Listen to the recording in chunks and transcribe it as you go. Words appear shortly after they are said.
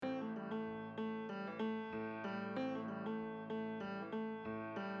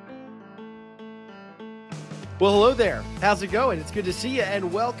Well, hello there. How's it going? It's good to see you,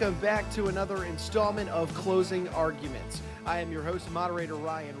 and welcome back to another installment of Closing Arguments. I am your host and moderator,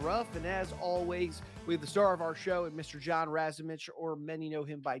 Ryan Ruff, and as always, we have the star of our show, Mr. John Razumich, or many know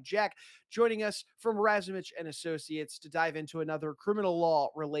him by Jack, joining us from Razumich and Associates to dive into another criminal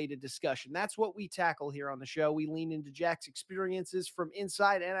law-related discussion. That's what we tackle here on the show. We lean into Jack's experiences from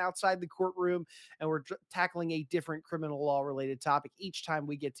inside and outside the courtroom, and we're tackling a different criminal law-related topic each time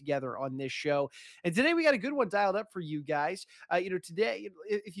we get together on this show. And today we got a good one dialed up for you guys. Today,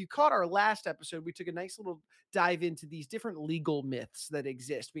 if you caught our last episode, we took a nice little dive into these different legal myths that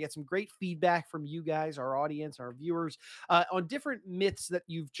exist. We got some great feedback from you guys, our audience, our viewers, on different myths that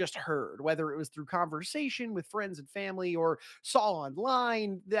you've just heard, whether it was through conversation with friends and family or saw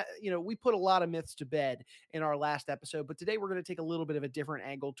online. That we put a lot of myths to bed in our last episode, but today we're going to take a little bit of a different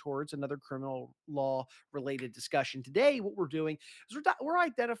angle towards another criminal law related discussion. Today, what we're doing is we're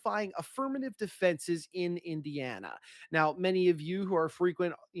identifying affirmative defenses in Indiana. Now, many of you who are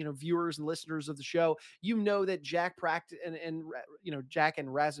frequent, viewers and listeners of the show, that Jack practice and Jack and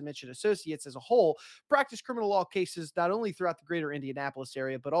Razumich and Associates as a whole practice criminal law cases not only throughout the greater Indianapolis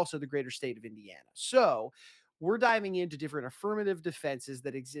area, but also the greater state of Indiana. So we're diving into different affirmative defenses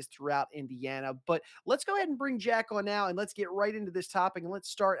that exist throughout Indiana. But let's go ahead and bring Jack on now and let's get right into this topic. And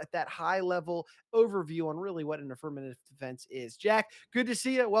let's start at that high level overview on really what an affirmative defense is. Jack, good to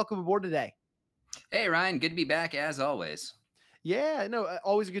see you. Welcome aboard today. Hey, Ryan, good to be back as always. Yeah, no,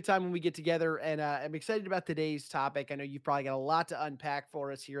 always a good time when we get together, and I'm excited about today's topic. I know you've probably got a lot to unpack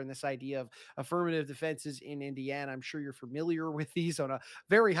for us here in this idea of affirmative defenses in Indiana. I'm sure you're familiar with these on a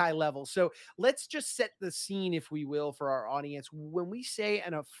very high level. So let's just set the scene, if we will, for our audience. When we say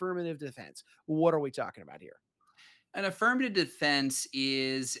an affirmative defense, what are we talking about here? An affirmative defense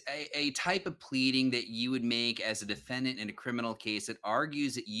is a type of pleading that you would make as a defendant in a criminal case that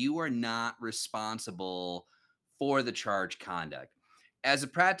argues that you are not responsible for the charged conduct. As a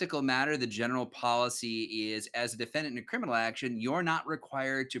practical matter, the general policy is as a defendant in a criminal action, you're not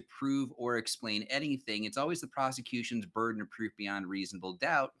required to prove or explain anything. It's always the prosecution's burden of proof beyond reasonable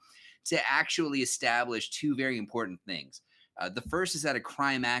doubt to actually establish two very important things. The first is that a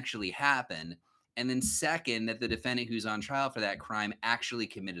crime actually happened. And then second, that the defendant who's on trial for that crime actually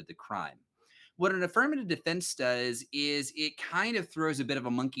committed the crime. What an affirmative defense does is it kind of throws a bit of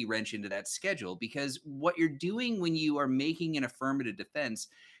a monkey wrench into that schedule, because what you're doing when you are making an affirmative defense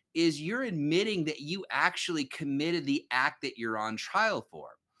is you're admitting that you actually committed the act that you're on trial for,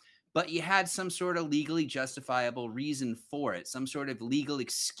 but you had some sort of legally justifiable reason for it, some sort of legal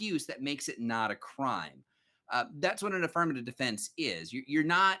excuse that makes it not a crime. That's what an affirmative defense is. You're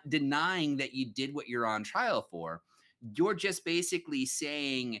not denying that you did what you're on trial for. You're just basically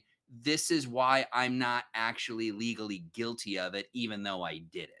saying, this is why I'm not actually legally guilty of it, even though I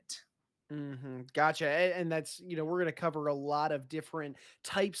did it. Gotcha. And that's, we're going to cover a lot of different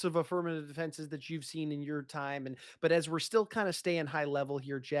types of affirmative defenses that you've seen in your time. But as we're still kind of staying high level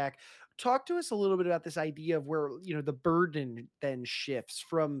here, Jack, talk to us a little bit about this idea of where, the burden then shifts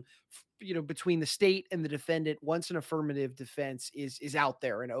from, between the state and the defendant once an affirmative defense is out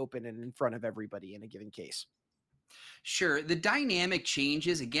there and open and in front of everybody in a given case. Sure. The dynamic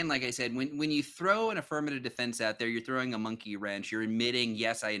changes. Again, like I said, when you throw an affirmative defense out there, you're throwing a monkey wrench. You're admitting,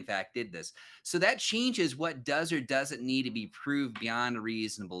 yes, I in fact did this. So that changes what does or doesn't need to be proved beyond a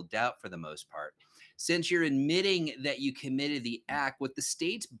reasonable doubt for the most part. Since you're admitting that you committed the act, what the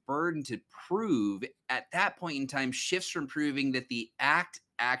state's burden to prove at that point in time shifts from proving that the act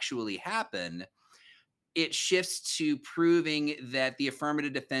actually happened. It shifts to proving that the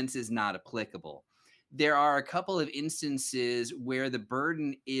affirmative defense is not applicable. There are a couple of instances where the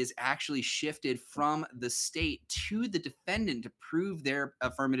burden is actually shifted from the state to the defendant to prove their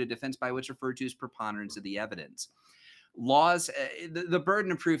affirmative defense, by what's referred to as preponderance of the evidence. Laws, the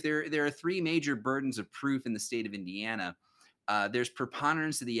burden of proof, there are three major burdens of proof in the state of Indiana. There's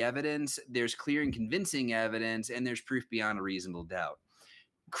preponderance of the evidence, there's clear and convincing evidence, and there's proof beyond a reasonable doubt.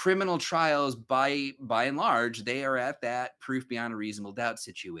 Criminal trials, by and large, they are at that proof beyond a reasonable doubt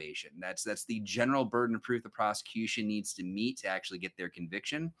situation. That's the general burden of proof the prosecution needs to meet to actually get their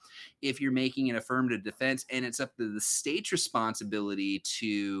conviction. If you're making an affirmative defense, and it's up to the state's responsibility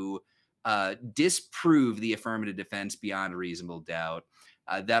to disprove the affirmative defense beyond a reasonable doubt.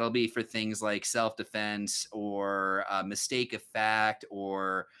 That'll be for things like self-defense or mistake of fact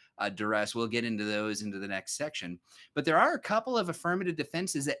or duress. We'll get into those into the next section. But there are a couple of affirmative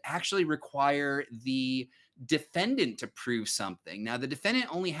defenses that actually require the defendant to prove something. Now, the defendant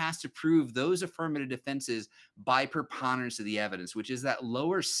only has to prove those affirmative defenses by preponderance of the evidence, which is that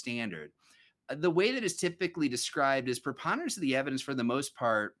lower standard. The way that is typically described is preponderance of the evidence, for the most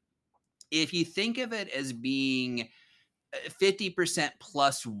part, If you think of it as being 50%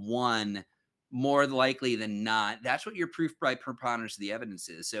 plus one, more likely than not, that's what your proof by preponderance of the evidence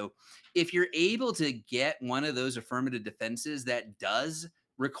is. So if you're able to get one of those affirmative defenses that does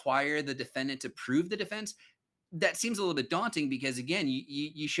require the defendant to prove the defense, that seems a little bit daunting because again,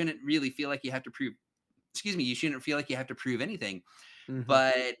 you shouldn't really feel like you have to prove, excuse me, you shouldn't feel like you have to prove anything. Hmm.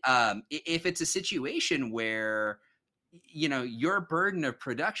 But if it's a situation where your burden of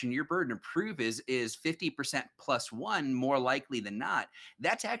production, your burden of proof is 50% plus one, more likely than not,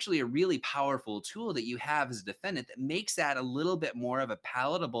 that's actually a really powerful tool that you have as a defendant that makes that a little bit more of a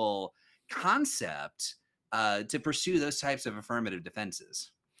palatable concept to pursue those types of affirmative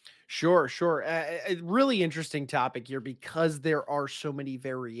defenses. Sure, sure. A really interesting topic here because there are so many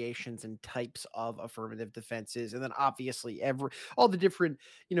variations and types of affirmative defenses, and then obviously all the different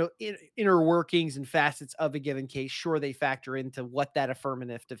inner workings and facets of a given case. Sure, they factor into what that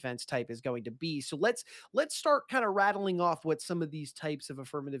affirmative defense type is going to be. So let's start kind of rattling off what some of these types of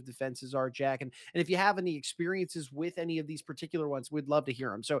affirmative defenses are, Jack. And if you have any experiences with any of these particular ones, we'd love to hear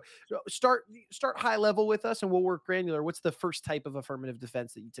them. So start high level with us, and we'll work granular. What's the first type of affirmative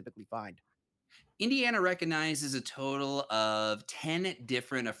defense that you typically find? Indiana recognizes a total of 10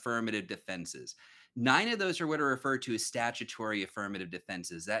 different affirmative defenses. Nine of those are what are referred to as statutory affirmative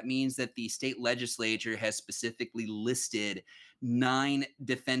defenses. That means that the state legislature has specifically listed nine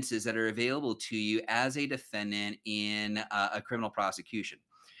defenses that are available to you as a defendant in a criminal prosecution.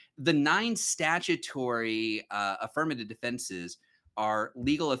 The nine statutory affirmative defenses are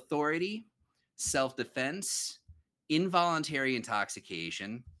legal authority, self defense, involuntary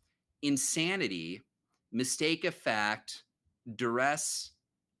intoxication, insanity, mistake of fact, duress,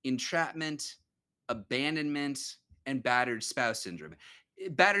 entrapment, abandonment, and battered spouse syndrome.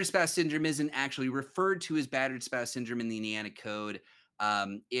 Battered spouse syndrome isn't actually referred to as battered spouse syndrome in the Indiana Code.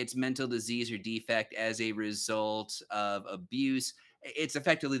 It's mental disease or defect as a result of abuse. It's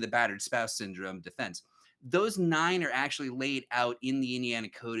effectively the battered spouse syndrome defense. Those nine are actually laid out in the Indiana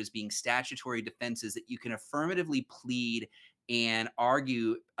Code as being statutory defenses that you can affirmatively plead and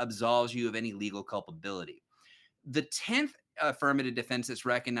argue absolves you of any legal culpability. The 10th affirmative defense that's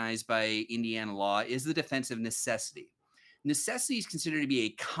recognized by Indiana law is the defense of necessity. Necessity is considered to be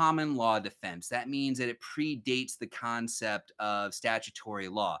a common law defense. That means that it predates the concept of statutory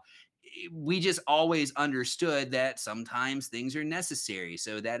law. We just always understood that sometimes things are necessary.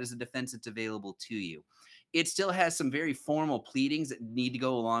 So that is a defense that's available to you. It still has some very formal pleadings that need to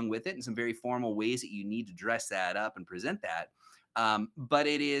go along with it and some very formal ways that you need to dress that up and present that. But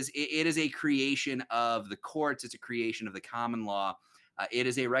it is a creation of the courts. It's a creation of the common law. It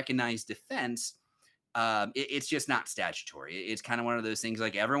is a recognized defense. It's just not statutory. It's kind of one of those things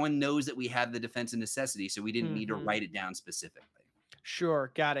like everyone knows that we have the defense of necessity, so we didn't need to Hmm. write it down specifically.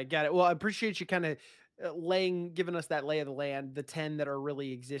 Sure, got it, got it. Well, I appreciate you kind of giving us that lay of the land, the 10 that are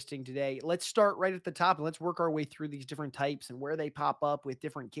really existing today. Let's start right at the top and let's work our way through these different types and where they pop up with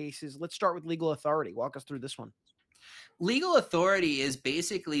different cases. Let's start with legal authority. Walk us through this one. Legal authority is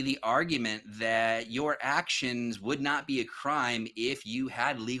basically the argument that your actions would not be a crime if you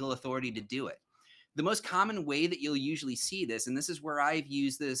had legal authority to do it. The most common way that you'll usually see this, and this is where I've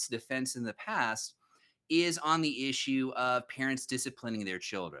used this defense in the past, is on the issue of parents disciplining their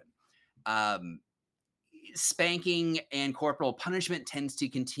children. Um, Spanking and corporal punishment tends to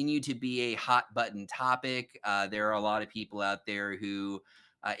continue to be a hot button topic. There are a lot of people out there who,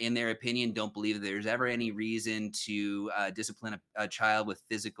 in their opinion, don't believe that there's ever any reason to discipline a child with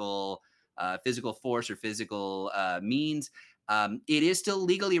physical force or physical means. It is still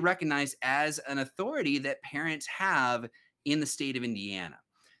legally recognized as an authority that parents have in the state of Indiana.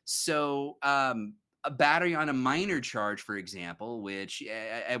 So, a battery on a minor charge, for example, which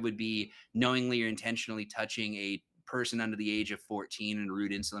would be knowingly or intentionally touching a person under the age of 14 in a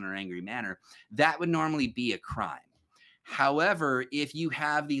rude, insolent, or angry manner, that would normally be a crime. However, if you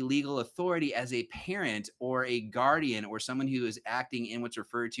have the legal authority as a parent or a guardian or someone who is acting in what's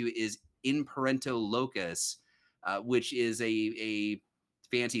referred to as in parento locus, which is a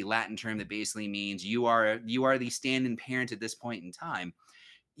fancy Latin term that basically means you are the stand-in parent at this point in time,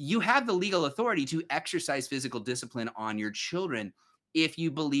 you have the legal authority to exercise physical discipline on your children if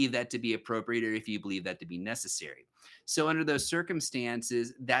you believe that to be appropriate or if you believe that to be necessary. So, under those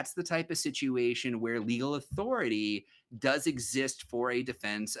circumstances, that's the type of situation where legal authority does exist for a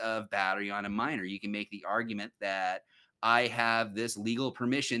defense of battery on a minor. You can make the argument that I have this legal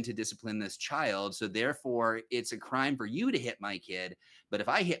permission to discipline this child. So, therefore, it's a crime for you to hit my kid. But if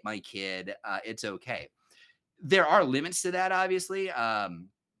I hit my kid, it's okay. There are limits to that, obviously.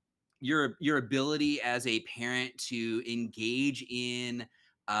 Your ability as a parent to engage in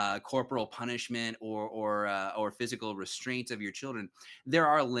corporal punishment or physical restraints of your children, there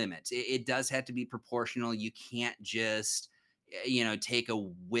are limits. It does have to be proportional. You can't just take a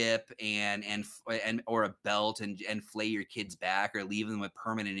whip and or a belt and flay your kids back or leave them with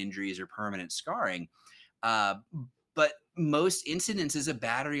permanent injuries or permanent scarring. Uh, but most incidences of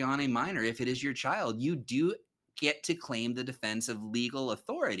battery on a minor, if it is your child, you do get to claim the defense of legal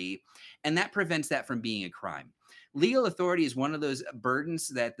authority, and that prevents that from being a crime. Legal authority is one of those burdens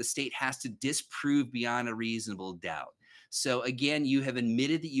that the state has to disprove beyond a reasonable doubt. So again, you have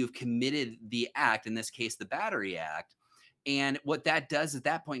admitted that you've committed the act, in this case, the Battery Act. And what that does at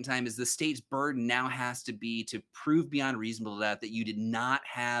that point in time is the state's burden now has to be to prove beyond reasonable doubt that you did not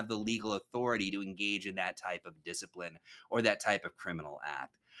have the legal authority to engage in that type of discipline or that type of criminal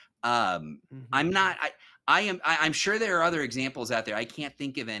act. I'm not. I'm sure there are other examples out there. I can't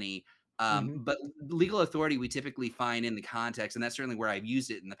think of any. But legal authority we typically find in the context, and that's certainly where I've used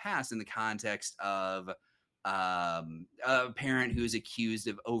it in the past, in the context of a parent who's accused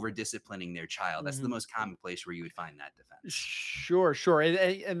of over disciplining their child. That's the most common place where you would find that defense. Sure.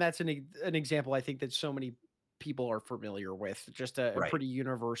 And that's an example I think that so many people are familiar with. Just a Right. pretty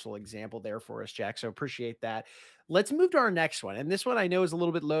universal example there for us, Jack. So appreciate that. Let's move to our next one. And this one I know is a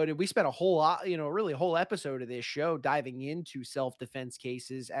little bit loaded. We spent a whole lot, really a whole episode of this show diving into self-defense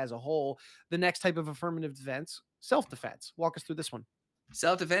cases as a whole. The next type of affirmative defense, self-defense. Walk us through this one.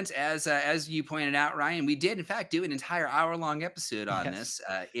 Self-defense, as you pointed out, Ryan, we did in fact do an entire hour-long episode on Yes. this.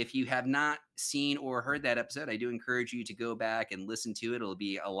 If you have not seen or heard that episode, I do encourage you to go back and listen to it. It'll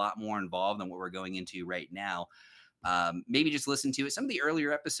be a lot more involved than what we're going into right now. Maybe just listen to it. Some of the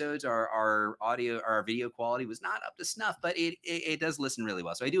earlier episodes, our audio, our video quality was not up to snuff, but it does listen really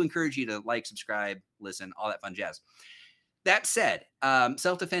well. So I do encourage you to like, subscribe, listen, all that fun jazz. That said,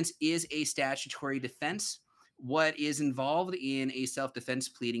 self-defense is a statutory defense. What is involved in a self-defense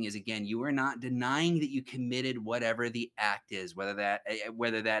pleading is, again, you are not denying that you committed whatever the act is, whether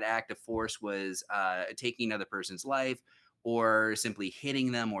that act of force was taking another person's life or simply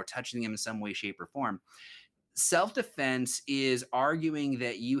hitting them or touching them in some way, shape, or form. Self-defense is arguing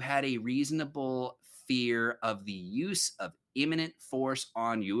that you had a reasonable fear of the use of imminent force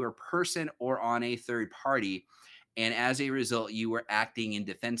on your person or on a third party, and as a result, you were acting in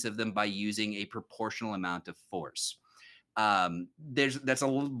defense of them by using a proportional amount of force. That's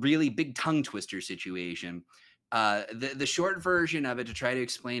a really big tongue twister situation. The short version of it, to try to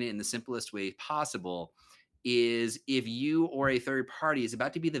explain it in the simplest way possible, is if you or a third party is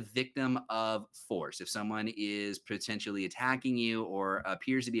about to be the victim of force, if someone is potentially attacking you or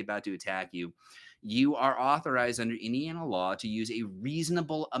appears to be about to attack you, you are authorized under Indiana law to use a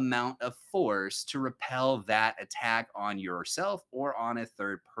reasonable amount of force to repel that attack on yourself or on a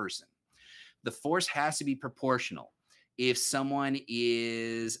third person. The force has to be proportional. If someone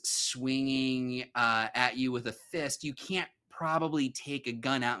is swinging at you with a fist, you can't probably take a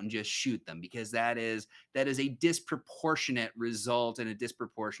gun out and just shoot them, because that is a disproportionate result and a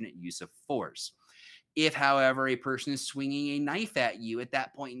disproportionate use of force. If, however, a person is swinging a knife at you at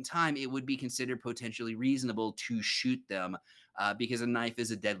that point in time, it would be considered potentially reasonable to shoot them because a knife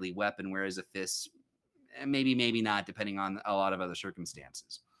is a deadly weapon, whereas a fist, maybe not, depending on a lot of other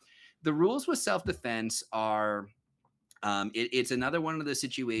circumstances. The rules with self-defense are it's another one of those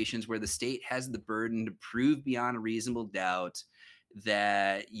situations where the state has the burden to prove beyond a reasonable doubt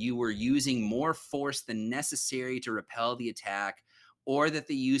that you were using more force than necessary to repel the attack, or that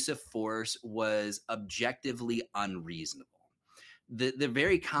the use of force was objectively unreasonable. The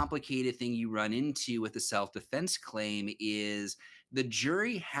very complicated thing you run into with a self-defense claim is the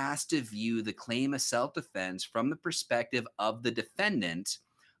jury has to view the claim of self-defense from the perspective of the defendant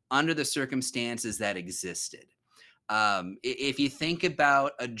under the circumstances that existed. If you think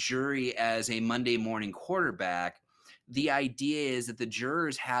about a jury as a Monday morning quarterback, the idea is that the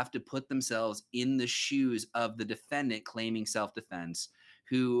jurors have to put themselves in the shoes of the defendant claiming self-defense,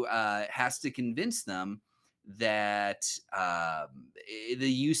 who has to convince them that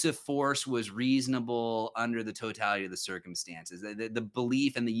the use of force was reasonable under the totality of the circumstances. The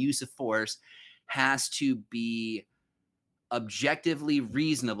belief and the use of force has to be objectively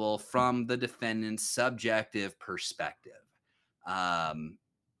reasonable from the defendant's subjective perspective.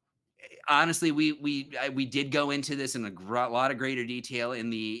 Honestly, we did go into this in a lot of greater detail in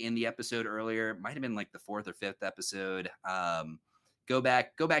the episode earlier. It might have been like the 4th or 5th episode. Go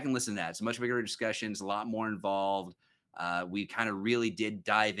back and listen to that. It's a much bigger discussion. It's a lot more involved. We kind of really did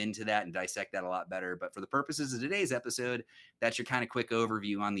dive into that and dissect that a lot better. But for the purposes of today's episode, that's your kind of quick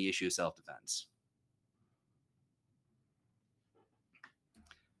overview on the issue of self-defense.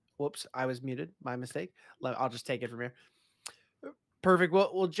 Whoops, I was muted. My mistake. I'll just take it from here. Perfect.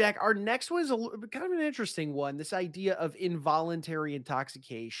 Well, Jack, our next one is kind of an interesting one. This idea of involuntary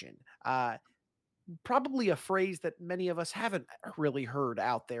intoxication. Probably a phrase that many of us haven't really heard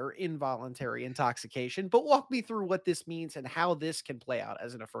out there, involuntary intoxication. But walk me through what this means and how this can play out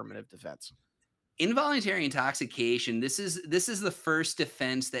as an affirmative defense. Involuntary intoxication, this is the first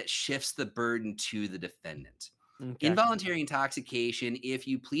defense that shifts the burden to the defendant. Okay. Involuntary intoxication, if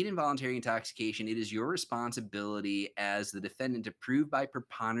you plead involuntary intoxication, it is your responsibility as the defendant to prove by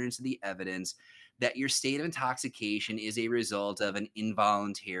preponderance of the evidence that your state of intoxication is a result of an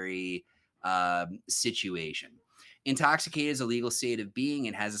involuntary situation. Intoxicated is a legal state of being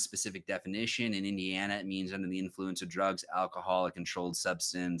and has a specific definition. In Indiana, it means under the influence of drugs, alcohol, a controlled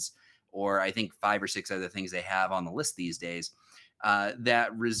substance, or I think 5 or 6 other things they have on the list these days,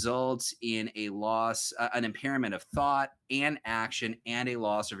 that results in a loss, an impairment of thought and action, and a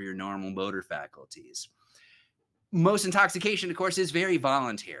loss of your normal motor faculties. Most intoxication, of course, is very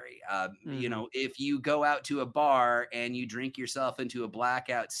voluntary. If you go out to a bar and you drink yourself into a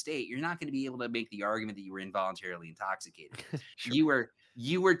blackout state, you're not going to be able to make the argument that you were involuntarily intoxicated. Sure.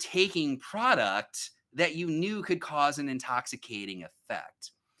 You were taking product that you knew could cause an intoxicating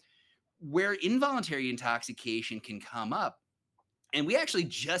effect. Where involuntary intoxication can come up, and we actually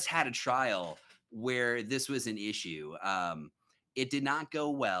just had a trial where this was an issue. It did not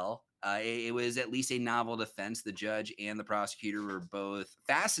go well. It was at least a novel defense. The judge and the prosecutor were both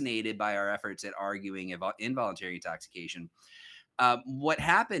fascinated by our efforts at arguing involuntary intoxication. What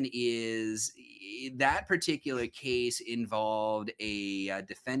happened is that particular case involved a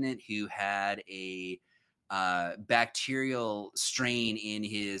defendant who had a bacterial strain in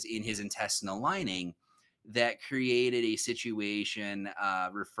his intestinal lining that created a situation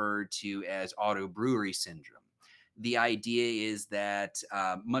referred to as autobrewery syndrome. The idea is that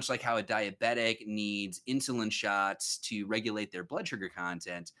much like how a diabetic needs insulin shots to regulate their blood sugar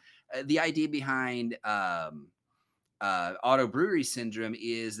content, the idea behind autobrewery syndrome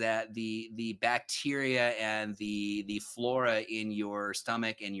is that the bacteria and the flora in your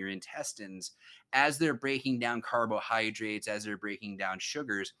stomach and your intestines, as they're breaking down carbohydrates, as they're breaking down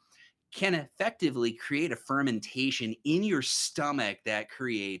sugars, can effectively create a fermentation in your stomach that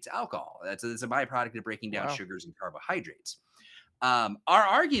creates alcohol. That's a byproduct of breaking down Wow. sugars and carbohydrates. Our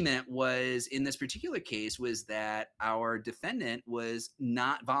argument was in this particular case was that our defendant was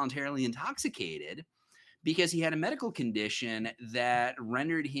not voluntarily intoxicated because he had a medical condition that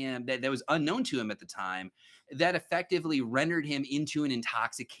rendered him that was unknown to him at the time, that effectively rendered him into an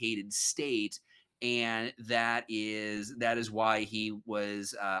intoxicated state. And that is why he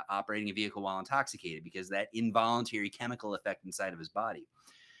was operating a vehicle while intoxicated, because that involuntary chemical effect inside of his body.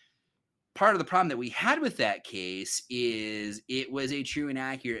 Part of the problem that we had with that case is it was a true and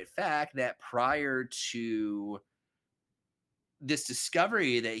accurate fact that prior to this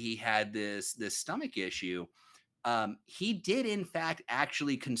discovery that he had this stomach issue, he did in fact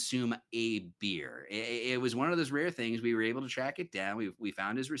actually consume a beer. It was one of those rare things. We were able to track it down. We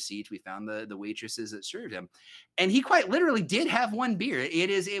found his receipts. We found the waitresses that served him, and he quite literally did have one beer.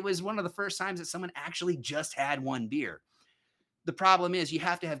 It was one of the first times that someone actually just had one beer. The problem is you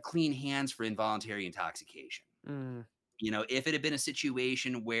have to have clean hands for involuntary intoxication. Mm. If it had been a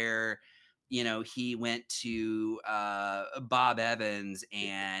situation where he went to Bob Evans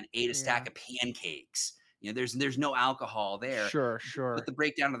and ate a stack of pancakes. There's no alcohol there. Sure. But the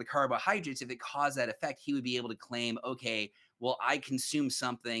breakdown of the carbohydrates, if it caused that effect, he would be able to claim, okay, well, I consumed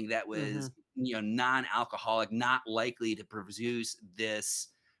something that was, non-alcoholic, not likely to produce this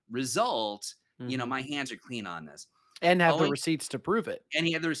result. My hands are clean on this. And have the receipts to prove it. And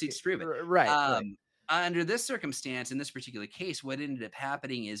he had the receipts to prove it. Right. Under this circumstance, in this particular case, what ended up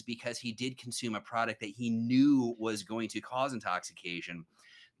happening is because he did consume a product that he knew was going to cause intoxication,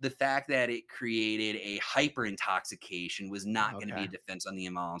 the fact that it created a hyper intoxication was not going to be a defense on the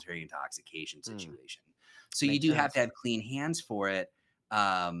involuntary intoxication situation. So you do have to have clean hands for it.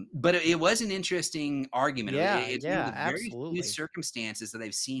 But it was an interesting argument. It's one of the very few circumstances that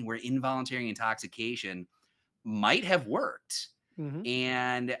I've seen where involuntary intoxication might have worked.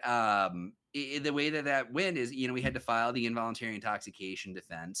 And the way that went is, we had to file the involuntary intoxication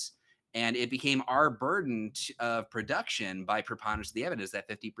defense, and it became our burden of production by preponderance of the evidence, that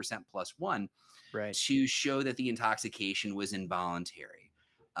 50% plus one, to show that the intoxication was involuntary.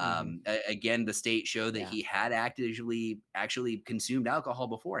 Again, the state showed that he had actually consumed alcohol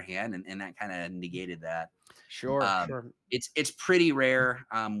beforehand, and that kind of negated that. Sure. It's pretty rare.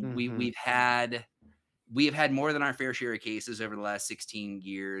 We have had more than our fair share of cases over the last 16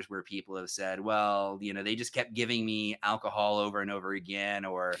 years where people have said, well, they just kept giving me alcohol over and over again,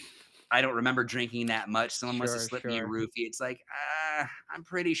 or I don't remember drinking that much. Someone must have slipped me a roofie. It's like, I'm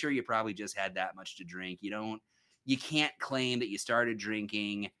pretty sure you probably just had that much to drink. You can't claim that you started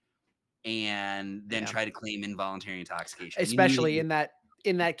drinking and then Yeah. try to claim involuntary intoxication. You knew that Especially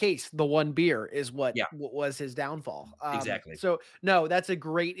in that case, the one beer is yeah, what was his downfall. exactly. So no, that's a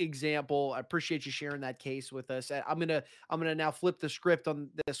great example. I appreciate you sharing that case with us. I'm gonna now flip the script on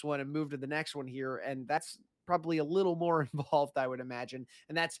this one and move to the next one here, and that's probably a little more involved, I would imagine,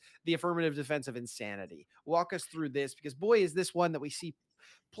 and that's the affirmative defense of insanity. Walk us through this because boy, is this one that we see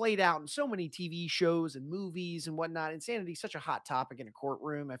played out in so many TV shows and movies and whatnot. Insanity is such a hot topic in a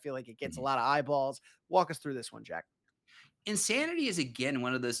courtroom. I feel like it gets a Mhm. lot of eyeballs. Walk us through this one, Jack. Insanity is again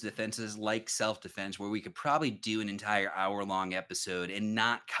one of those defenses like self-defense where we could probably do an entire hour-long episode and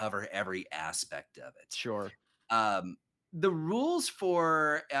not cover every aspect of it. Sure. Um, the rules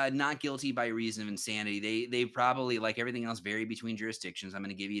for not guilty by reason of insanity, they probably, like everything else, vary between jurisdictions. I'm going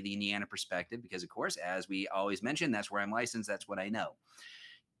to give you the Indiana perspective because, of course, as we always mention, that's where I'm licensed. That's what I know.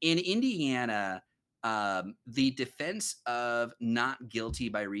 In Indiana, the defense of not guilty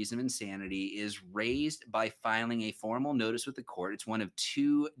by reason of insanity is raised by filing a formal notice with the court. It's one of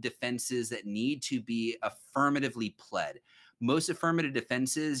two defenses that need to be affirmatively pled. Most affirmative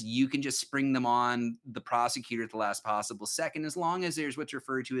defenses, you can just spring them on the prosecutor at the last possible second, as long as there's what's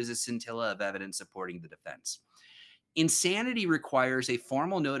referred to as a scintilla of evidence supporting the defense. Insanity requires a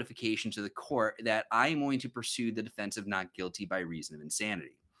formal notification to the court that I am going to pursue the defense of not guilty by reason of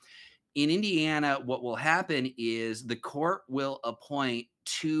insanity. In Indiana, what will happen is the court will appoint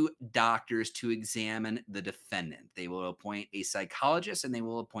two doctors to examine the defendant. They will appoint a psychologist and they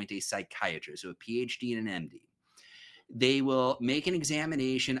will appoint a psychiatrist, so a PhD and an MD. They will make an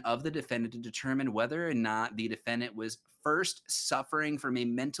examination of the defendant to determine whether or not the defendant was first suffering from a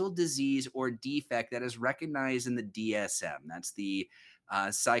mental disease or defect that is recognized in the DSM. That's the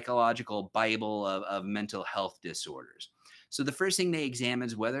psychological Bible of mental health disorders. So the first thing they examine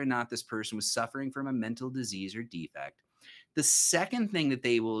is whether or not this person was suffering from a mental disease or defect. The second thing that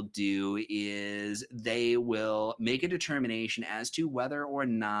they will do is they will make a determination as to whether or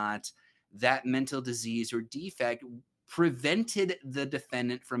not that mental disease or defect prevented the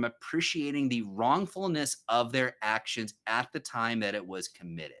defendant from appreciating the wrongfulness of their actions at the time that it was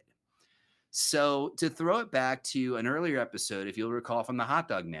committed. So, to throw it back to an earlier episode, if you'll recall from the Hot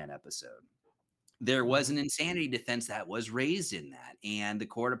Dog Man episode, there was Mhm. an insanity defense that was raised in that, and the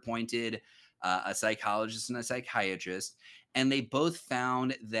court appointed a psychologist and a psychiatrist, and they both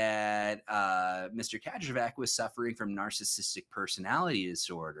found that Mr. Kadrzewak was suffering from narcissistic personality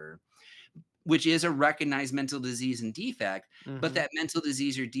disorder, which is a recognized mental disease and defect, but Mhm. that mental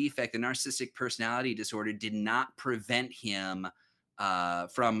disease or defect, the narcissistic personality disorder, did not prevent him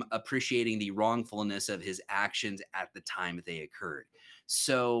from appreciating the wrongfulness of his actions at the time that they occurred.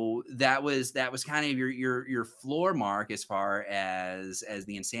 So that was kind of your floor mark as far as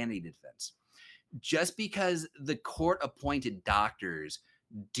the insanity defense. Just because the court appointed doctors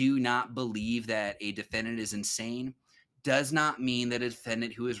do not believe that a defendant is insane does not mean that a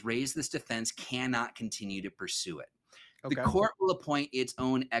defendant who has raised this defense cannot continue to pursue it. The Okay. court will appoint its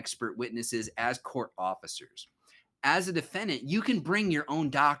own expert witnesses as court officers. As a defendant, you can bring your own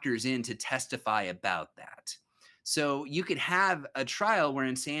doctors in to testify about that. So you could have a trial where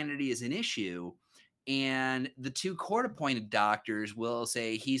insanity is an issue, and the two court appointed doctors will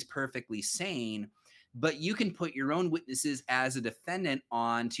say he's perfectly sane, but you can put your own witnesses as a defendant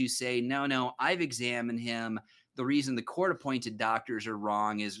on to say, no, no, I've examined him. The reason the court appointed doctors are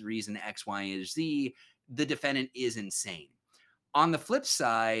wrong is reason X, Y, and Z. The defendant is insane. On the flip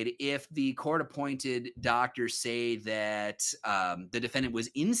side, if the court appointed doctors say that the defendant was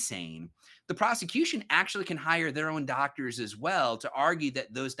insane, the prosecution actually can hire their own doctors as well to argue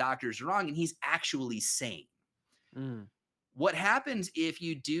that those doctors are wrong and he's actually sane. Mm. What happens if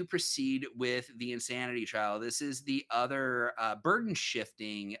you do proceed with the insanity trial? This is the other burden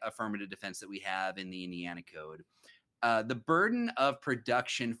shifting affirmative defense that we have in the Indiana Code. The burden of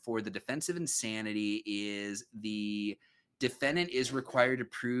production for the defense of insanity is the defendant is required to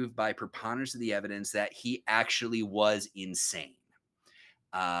prove by preponderance of the evidence that he actually was insane.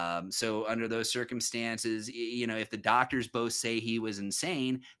 So under those circumstances, if the doctors both say he was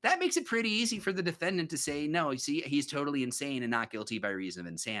insane, that makes it pretty easy for the defendant to say, no, see, he's totally insane and not guilty by reason of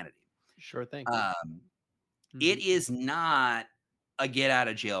insanity. Sure thing. Um, it Mhm. is not a get out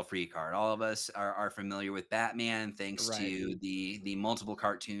of jail free card. All of us are familiar with Batman, thanks Right. to the multiple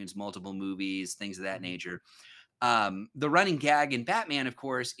cartoons, multiple movies, things of that Mhm. nature. The running gag in Batman, of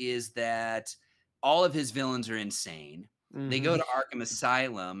course, is that all of his villains are insane. They go Mhm. to Arkham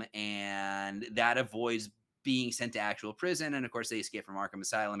Asylum, and that avoids being sent to actual prison. And of course, they escape from Arkham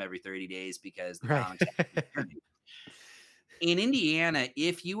Asylum every 30 days because the Right. comics have to be printed. In Indiana,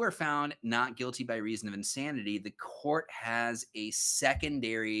 if you are found not guilty by reason of insanity, the court has a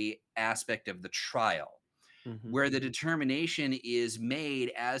secondary aspect of the trial Mhm. where the determination is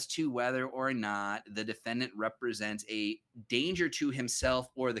made as to whether or not the defendant represents a danger to himself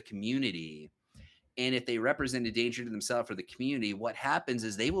or the community. And if they represent a danger to themselves or the community, what happens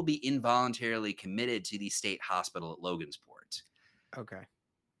is they will be involuntarily committed to the state hospital at Logansport. Okay.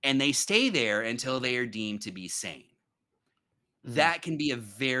 And they stay there until they are deemed to be sane. Mm. That can be a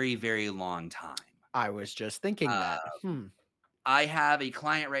very, very long time. I was just thinking Uh, that. Hmm. I have a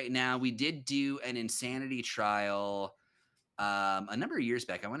client right now. We did do an insanity trial a number of years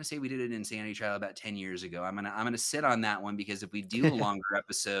back. I want to say we did an insanity trial about 10 years ago. I'm gonna sit on that one because if we do a longer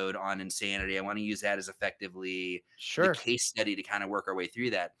episode on insanity, I want to use that as effectively the Sure. case study to kind of work our way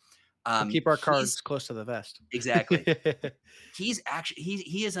through that. We'll keep our He's cards close to the vest. exactly. He's actually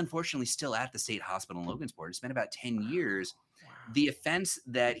he is unfortunately still at the state hospital in Logansport. It's been about 10 years. Wow. The offense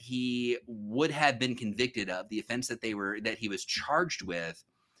that he would have been convicted of, the offense that he was charged with,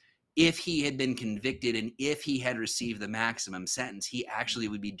 if he had been convicted and if he had received the maximum sentence, he actually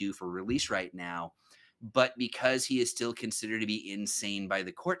would be due for release right now. But because he is still considered to be insane by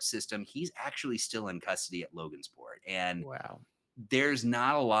the court system, he's actually still in custody at Logansport. And Wow. there's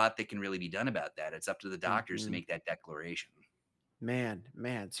not a lot that can really be done about that. It's up to the doctors to Mhm. make that declaration. Man.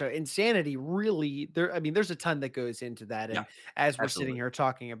 So insanity really there. I mean, there's a ton that goes into that. Yeah, And as we're sitting absolutely. here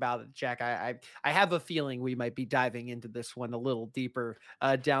talking about it, Jack, I have a feeling we might be diving into this one a little deeper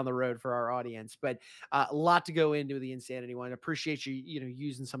down the road for our audience. But a lot to go into the insanity one. Appreciate you,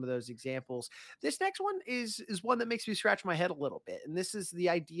 using some of those examples. This next one is one that makes me scratch my head a little bit. And this is the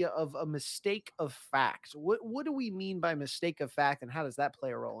idea of a mistake of fact. What do we mean by mistake of fact, and how does that play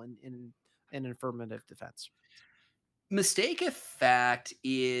a role in an affirmative defense? Mistake of fact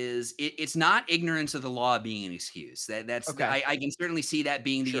is it's not ignorance of the law being an excuse. Okay, I can certainly see that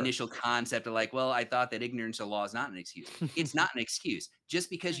being the sure. initial concept of like, well, I thought that ignorance of law is not an excuse. It's not an excuse. Just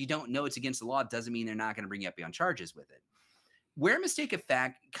because you don't know it's against the law doesn't mean they're not going to bring you up on charges with it. Where mistake of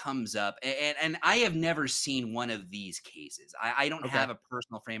fact comes up, and I have never seen one of these cases. I don't Okay. have a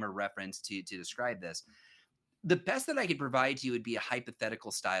personal frame of reference to describe this. The best that I could provide to you would be a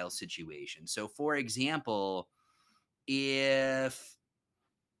hypothetical style situation. So, for example, if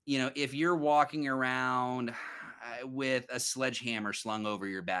if you're walking around with a sledgehammer slung over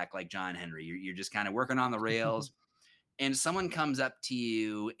your back like John Henry, you're just kind of working on the rails, and someone comes up to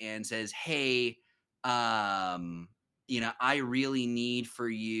you and says, "Hey, um, I really need for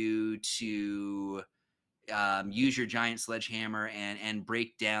you to use your giant sledgehammer and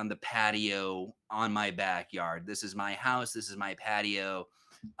break down the patio on my backyard. This is my house. This is my patio.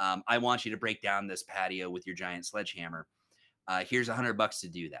 I want you to break down this patio with your giant sledgehammer. Here's $100 to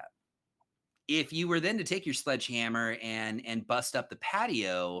do that." If you were then to take your sledgehammer and bust up the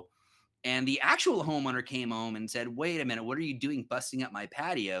patio, and the actual homeowner came home and said, "Wait a minute, what are you doing busting up my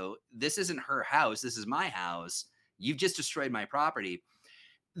patio? This isn't her house. This is my house. You've just destroyed my property."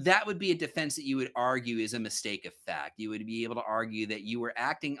 That would be a defense that you would argue is a mistake of fact. You would be able to argue that you were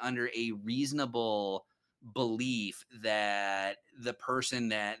acting under a reasonable belief that the person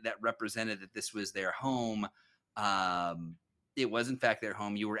that represented that this was their home, um, it was in fact their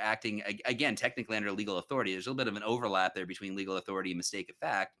home. You were acting again technically under legal authority. There's a little bit of an overlap there between legal authority and mistake of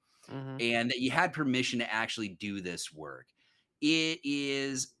fact, Mhm. and that you had permission to actually do this work. It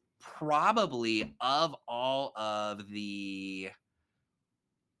is probably of all of the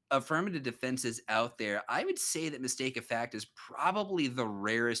affirmative defenses out there, I would say that mistake of fact is probably the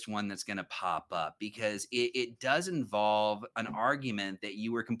rarest one that's going to pop up because it does involve an argument that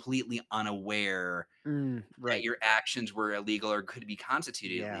you were completely unaware that Right. your actions were illegal or could be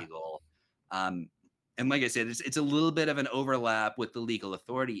constituted Yeah. illegal. Um, and like I said, it's a little bit of an overlap with the legal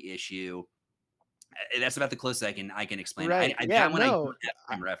authority issue. That's about the closest I can explain it. Right. Yeah. That one I No. don't have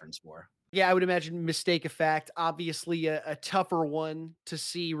frame of reference for. Yeah, I would imagine mistake of fact, obviously a tougher one to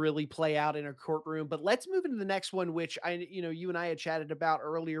see really play out in a courtroom. But let's move into the next one, which you and I had chatted about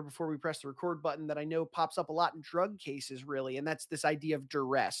earlier before we pressed the record button that I know pops up a lot in drug cases, really. And that's this idea of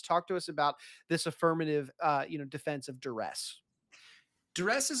duress. Talk to us about this affirmative, defense of duress.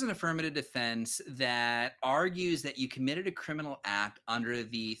 Duress is an affirmative defense that argues that you committed a criminal act under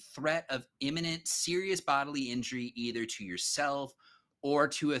the threat of imminent serious bodily injury either to yourself or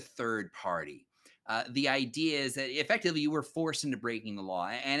to a third party. The idea is that effectively you were forced into breaking the law.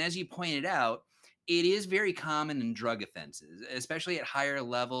 And as you pointed out, it is very common in drug offenses, especially at higher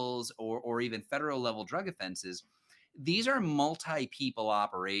levels or even federal level drug offenses. These are multi people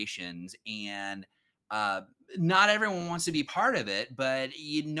operations, and uh, not everyone wants to be part of it, but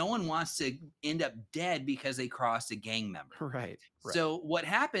no one wants to end up dead because they crossed a gang member. Right. Right. So what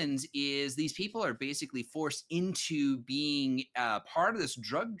happens is these people are basically forced into being part of this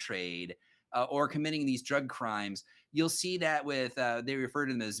drug trade or committing these drug crimes. You'll see that with they refer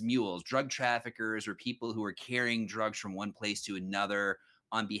to them as mules, drug traffickers, or people who are carrying drugs from one place to another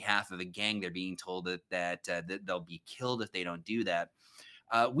on behalf of a gang. They're being told that they'll be killed if they don't do that.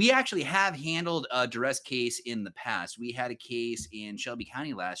 We actually have handled a duress case in the past. We had a case in Shelby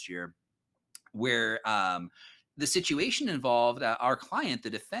County last year where the situation involved our client, the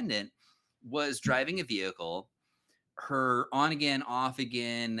defendant, was driving a vehicle. Her on again, off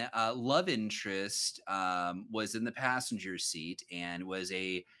again love interest was in the passenger seat and was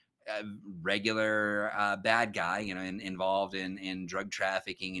a regular bad guy, involved in drug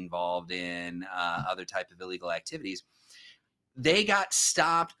trafficking, involved in other type of illegal activities. They got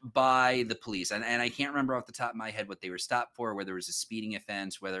stopped by the police, and I can't remember off the top of my head what they were stopped for, whether it was a speeding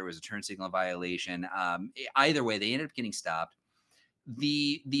offense, whether it was a turn signal violation. Either way, they ended up getting stopped.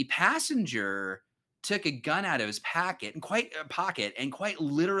 The passenger took a gun out of his pocket and quite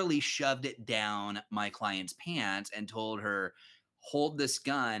literally shoved it down my client's pants and told her, "Hold this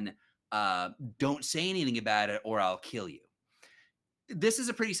gun. Don't say anything about it, or I'll kill you." This is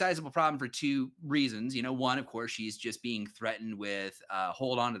a pretty sizable problem for two reasons. One, of course, she's just being threatened with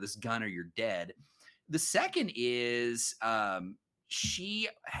hold on to this gun or you're dead. The second is she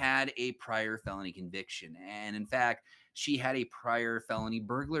had a prior felony conviction. And in fact, she had a prior felony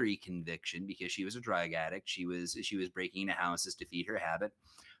burglary conviction because she was a drug addict. She was breaking into houses to feed her habit.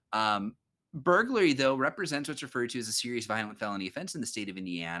 Burglary, though, represents what's referred to as a serious violent felony offense in the state of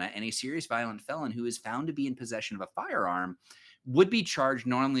Indiana, and a serious violent felon who is found to be in possession of a firearm would be charged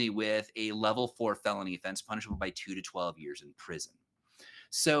normally with a level 4 felony offense punishable by 2 to 12 years in prison.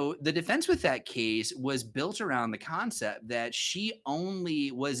 So the defense with that case was built around the concept that she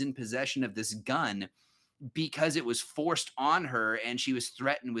only was in possession of this gun because it was forced on her and she was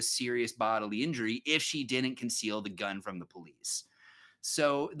threatened with serious bodily injury if she didn't conceal the gun from the police.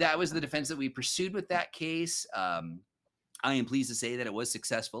 So that was the defense that we pursued with that case. I am pleased to say that it was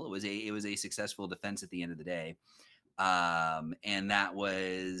successful. It was a successful defense at the end of the day. And that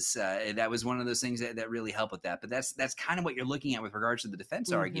was one of those things that really helped with that. But that's kind of what you're looking at with regards to the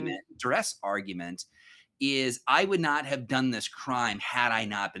defense argument. Duress argument is I would not have done this crime had I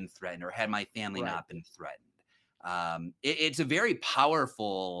not been threatened or had my family not been threatened. It's a very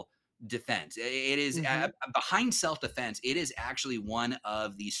powerful defense. It is behind self-defense. It is actually one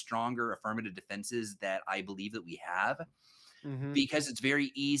of the stronger affirmative defenses that I believe that we have. Because it's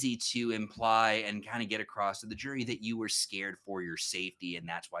very easy to imply and kind of get across to the jury that you were scared for your safety and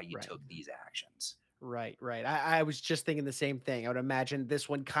that's why you took these actions. Right. I was just thinking the same thing. I would imagine this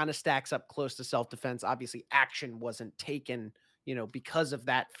one kind of stacks up close to self-defense. Obviously, action wasn't taken, because of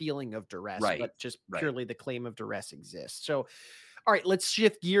that feeling of duress, but just purely the claim of duress exists. So, all right, let's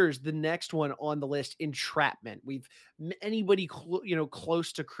shift gears. The next one on the list, entrapment. Anybody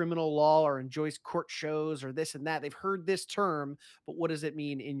close to criminal law or enjoys court shows or this and that, they've heard this term, but what does it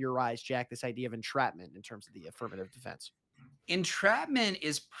mean in your eyes, Jack, this idea of entrapment in terms of the affirmative defense? Entrapment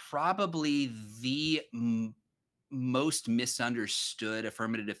is probably the most misunderstood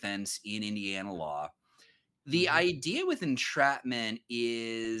affirmative defense in Indiana law. The idea with entrapment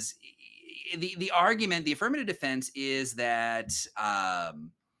is the argument, the affirmative defense is that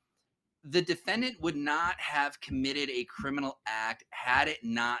the defendant would not have committed a criminal act had it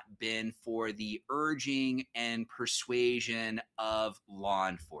not been for the urging and persuasion of law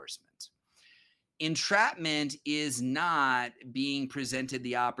enforcement. Entrapment is not being presented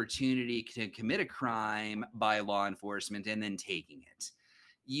the opportunity to commit a crime by law enforcement and then taking it.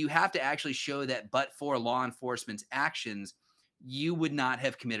 You have to actually show that but for law enforcement's actions, you would not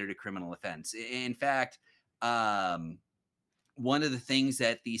have committed a criminal offense. In fact, one of the things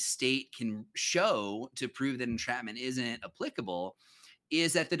that the state can show to prove that entrapment isn't applicable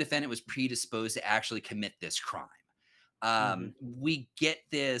is that the defendant was predisposed to actually commit this crime. We get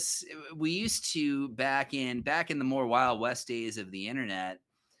this. We used to back in the more Wild West days of the internet,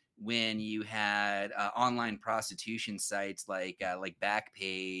 when you had online prostitution sites like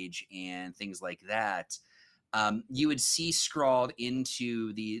Backpage and things like that. You would see scrawled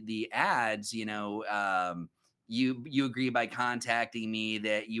into the ads, you agree by contacting me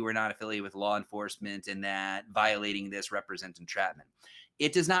that you are not affiliated with law enforcement and that violating this represents entrapment.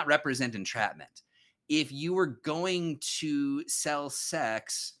 It does not represent entrapment. If you were going to sell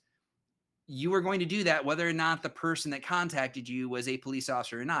sex, you were going to do that whether or not the person that contacted you was a police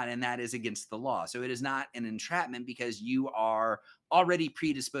officer or not, and that is against the law. So it is not an entrapment because you are already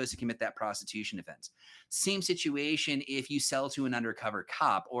predisposed to commit that prostitution offense. Same situation if you sell to an undercover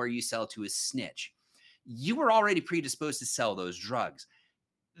cop or you sell to a snitch. You were already predisposed to sell those drugs.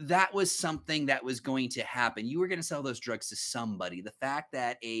 That was something that was going to happen. You were going to sell those drugs to somebody. The fact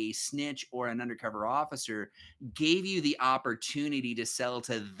that a snitch or an undercover officer gave you the opportunity to sell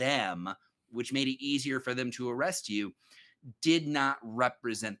to them, which made it easier for them to arrest you, did not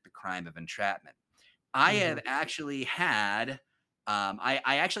represent the crime of entrapment. I have actually had, I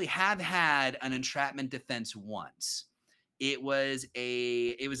actually have had an entrapment defense once. It was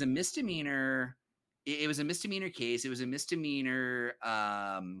a misdemeanor. It was a misdemeanor case. It was a misdemeanor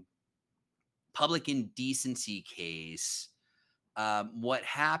public indecency case. What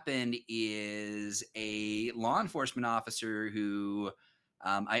happened is a law enforcement officer who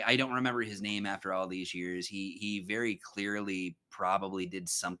I don't remember his name after all these years. He very clearly probably did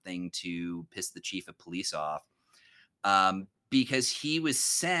something to piss the chief of police off because he was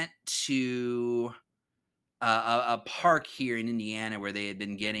sent to a park here in Indiana where they had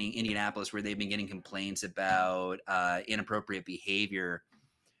been getting Indianapolis, where they've been getting complaints about inappropriate behavior.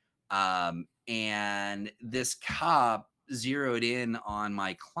 And this cop zeroed in on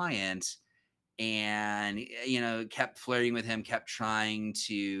my client and, kept flirting with him, kept trying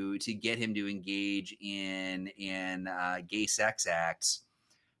to get him to engage in gay sex acts.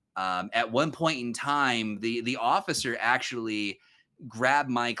 At one point in time, the officer actually grabbed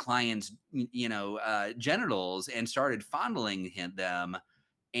my client's, genitals and started fondling them.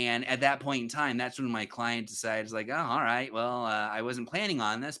 And at that point in time, that's when my client decides, like, oh, all right, well, I wasn't planning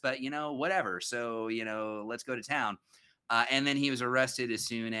on this, but, whatever. So, let's go to town. And then he was arrested as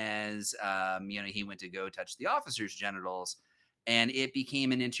soon as, he went to go touch the officer's genitals. And it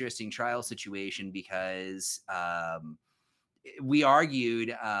became an interesting trial situation because we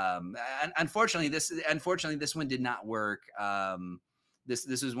argued. Unfortunately, this one did not work.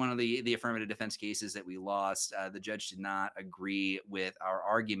 This was one of the affirmative defense cases that we lost. The judge did not agree with our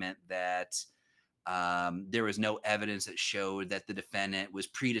argument that there was no evidence that showed that the defendant was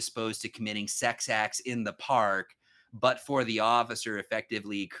predisposed to committing sex acts in the park, but for the officer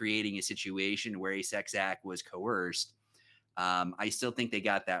effectively creating a situation where a sex act was coerced. I still think they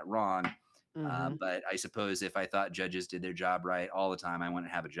got that wrong. But I suppose if I thought judges did their job right all the time, I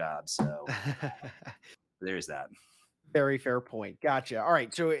wouldn't have a job. So there's that. Very fair point. Gotcha. All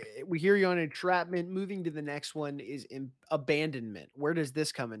right. So we hear you on entrapment. Moving to the next one is abandonment. Where does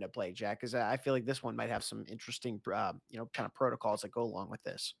this come into play, Jack? Because I feel like this one might have some interesting, kind of protocols that go along with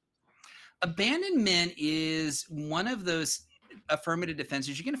this. Abandonment is one of those affirmative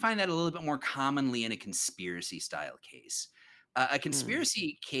defenses. You're going to find that a little bit more commonly in a conspiracy style case. A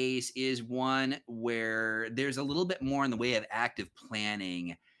conspiracy case is one where there's a little bit more in the way of active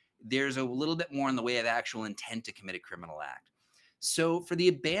planning. There's a little bit more in the way of actual intent to commit a criminal act. So for the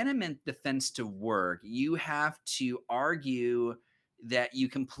abandonment defense to work, you have to argue that you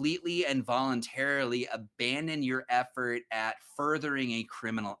completely and voluntarily abandon your effort at furthering a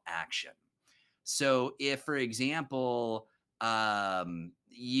criminal action. So if, for example,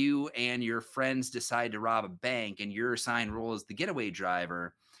 you and your friends decide to rob a bank and your assigned role is the getaway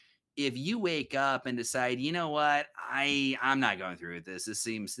driver, if you wake up and decide, you know what, I'm not going through with this. This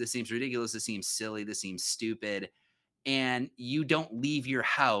seems ridiculous. This seems silly. This seems stupid. And you don't leave your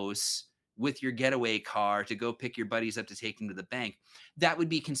house with your getaway car to go pick your buddies up to take them to the bank, that would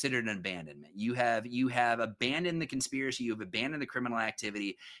be considered an abandonment. You have abandoned the conspiracy. You have abandoned the criminal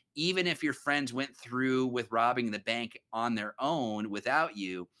activity. Even if your friends went through with robbing the bank on their own without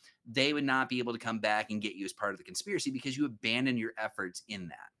you, they would not be able to come back and get you as part of the conspiracy because you abandoned your efforts in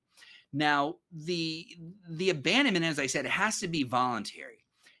that. Now, the abandonment, as I said, it has to be voluntary.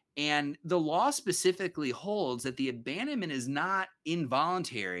 And the law specifically holds that the abandonment is not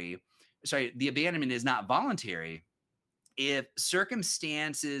involuntary. Sorry, the abandonment is not voluntary if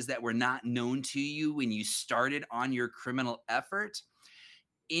circumstances that were not known to you when you started on your criminal effort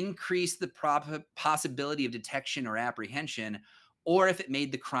increase the possibility of detection or apprehension, or if it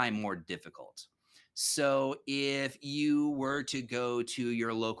made the crime more difficult. So if you were to go to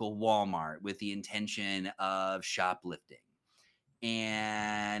your local Walmart with the intention of shoplifting,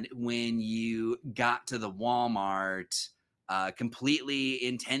 and when you got to the Walmart completely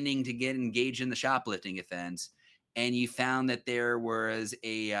intending to get engaged in the shoplifting offense, and you found that there was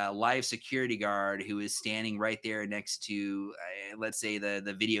a live security guard who is standing right there next to, let's say,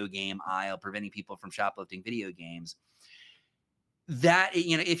 the video game aisle, preventing people from shoplifting video games, That,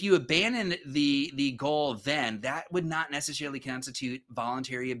 if you abandon the goal, then that would not necessarily constitute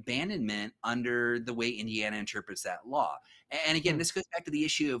voluntary abandonment under the way Indiana interprets that law. And again, Hmm. this goes back to the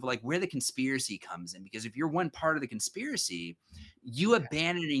issue of like where the conspiracy comes in, because if you're one part of the conspiracy, you Yeah.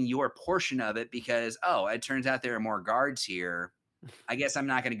 abandoning your portion of it because, oh, it turns out there are more guards here. I guess I'm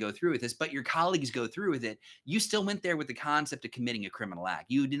not going to go through with this, but your colleagues go through with it. You still went there with the concept of committing a criminal act.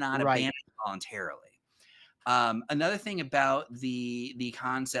 You did not Right. abandon it voluntarily. Another thing about the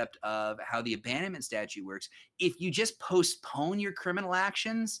concept of how the abandonment statute works, if you just postpone your criminal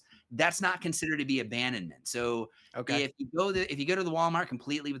actions, that's not considered to be abandonment. So Okay. if you go to the Walmart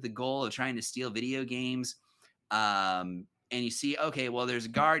completely with the goal of trying to steal video games, and you see, okay, well, there's a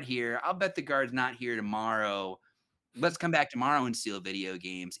guard here. I'll bet the guard's not here tomorrow. Let's come back tomorrow and steal video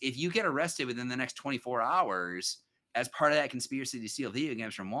games. If you get arrested within the next 24 hours as part of that conspiracy to steal video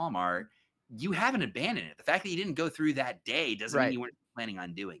games from Walmart, you haven't abandoned it. The fact that you didn't go through that day doesn't mean Right. you weren't planning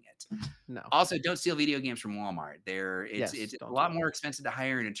on doing it. No. Also, don't steal video games from Walmart. It's Yes. a Don't do lot more expensive to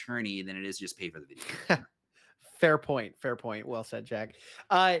hire an attorney than it is just pay for the video it. game. Fair point. Fair point. Well said, Jack.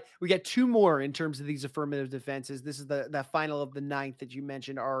 We got two more in terms of these affirmative defenses. This is the final of the ninth that you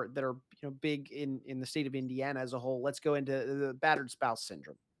mentioned are that are big in the state of Indiana as a whole. Let's go into the battered spouse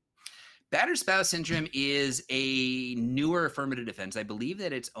syndrome. Battered spouse syndrome is a newer affirmative defense. I believe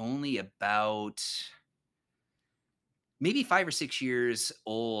that it's only about maybe 5 or 6 years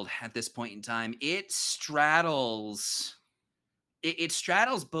old at this point in time. It straddles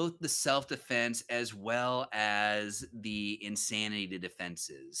both the self-defense as well as the insanity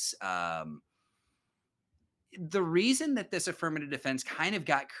defenses. The reason that this affirmative defense kind of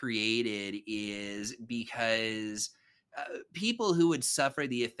got created is because people who would suffer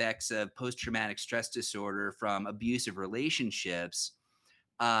the effects of post-traumatic stress disorder from abusive relationships,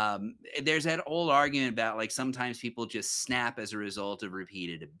 there's that old argument about like sometimes people just snap as a result of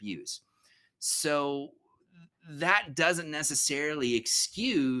repeated abuse. So that doesn't necessarily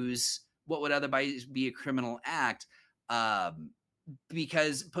excuse what would otherwise be a criminal act.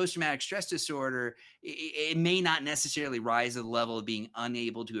 Because post-traumatic stress disorder, it may not necessarily rise to the level of being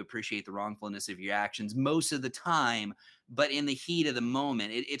unable to appreciate the wrongfulness of your actions most of the time, but in the heat of the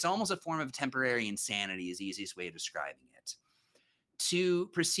moment, it's almost a form of temporary insanity is the easiest way of describing it. To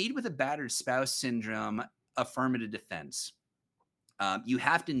proceed with a battered spouse syndrome affirmative defense, you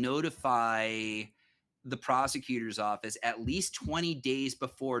have to notify the prosecutor's office at least 20 days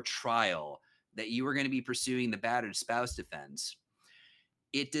before trial that you are going to be pursuing the battered spouse defense.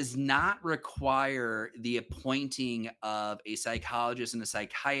 It does not require the appointing of a psychologist and a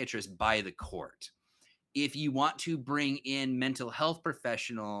psychiatrist by the court. If you want to bring in mental health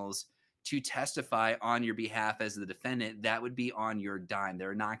professionals to testify on your behalf as the defendant, that would be on your dime.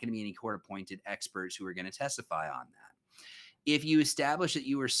 There are not going to be any court-appointed experts who are going to testify on that. If you establish that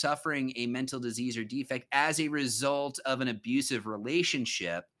you are suffering a mental disease or defect as a result of an abusive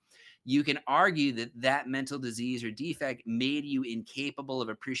relationship, you can argue that that mental disease or defect made you incapable of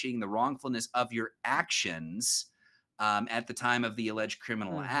appreciating the wrongfulness of your actions at the time of the alleged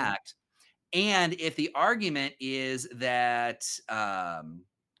criminal act. And if the argument is that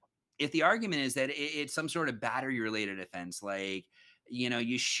it's some sort of battery related offense, like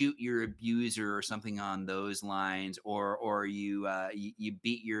you shoot your abuser or something on those lines, or you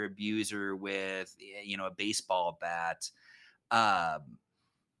beat your abuser with a baseball bat.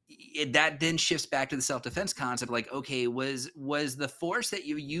 That then shifts back to the self-defense concept. Like, okay, was the force that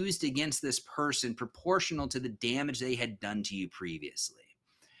you used against this person proportional to the damage they had done to you previously?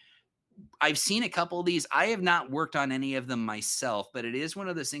 I've seen a couple of these. I have not worked on any of them myself, but it is one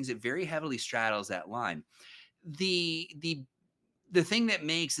of those things that very heavily straddles that line. The thing that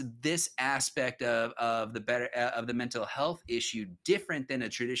makes this aspect of the mental health issue different than a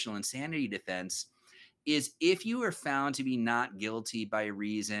traditional insanity defense is if you are found to be not guilty by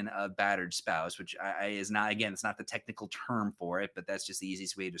reason of battered spouse, which is not, again, it's not the technical term for it, but that's just the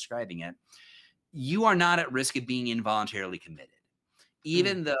easiest way of describing it. You are not at risk of being involuntarily committed.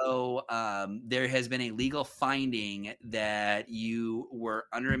 Even though there has been a legal finding that you were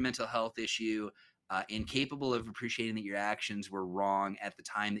under a mental health issue, incapable of appreciating that your actions were wrong at the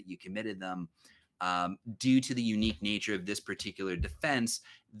time that you committed them, due to the unique nature of this particular defense,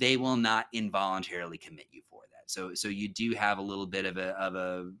 they will not involuntarily commit you for that. So you do have a little bit of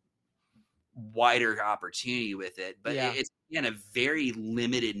a wider opportunity with it, but it's in a very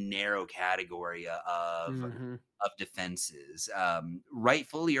limited, narrow category of defenses.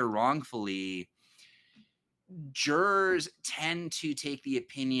 Rightfully or wrongfully, jurors tend to take the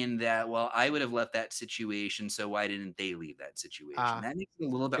opinion that, well, I would have left that situation, so why didn't they leave that situation? That makes it a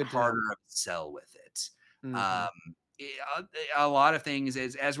little bit harder to sell with it. a lot of things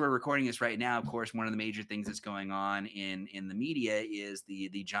as we're recording this right now. Of course, one of the major things that's going on in the media is the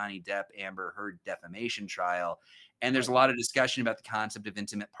Johnny Depp Amber Heard defamation trial, and there's a Right. lot of discussion about the concept of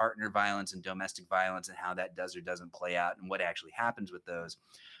intimate partner violence and domestic violence and how that does or doesn't play out and what actually happens with those.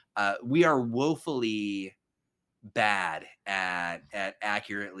 We are woefully bad at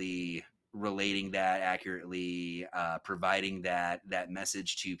accurately relating that, accurately providing that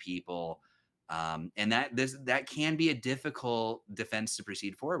message to people, and that can be a difficult defense to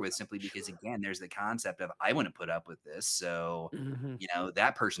proceed forward with, simply because Sure. again, there's the concept of I wouldn't put up with this, so Mhm.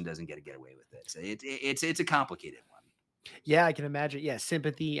 that person doesn't get away with it. So it's a complicated one, Yeah, I can imagine. Yeah,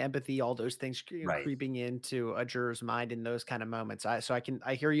 sympathy, empathy, all those things right? creeping into a juror's mind in those kind of moments. I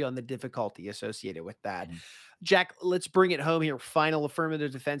hear you on the difficulty associated with that. Mhm. Jack, let's bring it home here. Final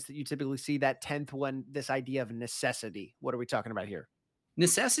affirmative defense that you typically see, that 10th one, this idea of necessity. What are we talking about here?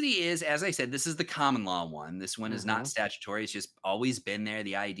 Necessity is, as I said, this is the common law one. This one is not Mhm. statutory. It's just always been there.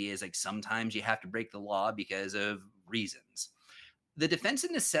 The idea is like sometimes you have to break the law because of reasons. The defense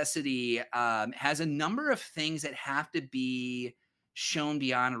of necessity has a number of things that have to be shown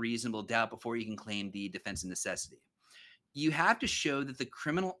beyond a reasonable doubt before you can claim the defense of necessity. You have to show that the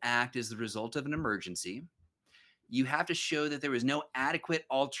criminal act is the result of an emergency. You have to show that there was no adequate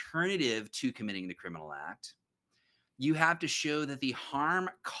alternative to committing the criminal act. You have to show that the harm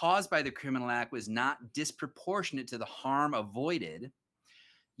caused by the criminal act was not disproportionate to the harm avoided.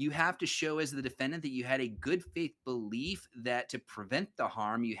 You have to show as the defendant that you had a good faith belief that to prevent the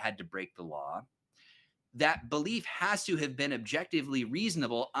harm, you had to break the law. That belief has to have been objectively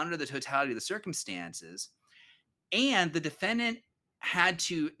reasonable under the totality of the circumstances. And the defendant had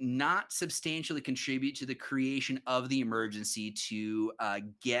to not substantially contribute to the creation of the emergency to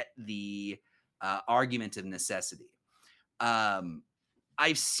get the argument of necessity. Um,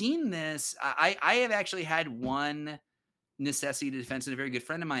 I've seen this. I have actually had one necessity defense, and a very good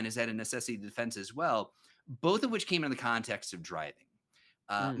friend of mine has had a necessity defense as well, both of which came in the context of driving.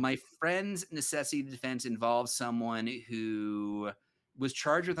 Mm. My friend's necessity defense involves someone who was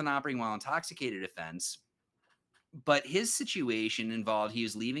charged with an operating while intoxicated offense, but his situation involved he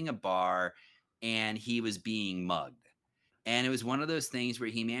was leaving a bar and he was being mugged. And it was one of those things where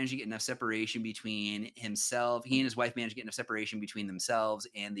he managed to get enough separation between himself. He and his wife managed to get enough separation between themselves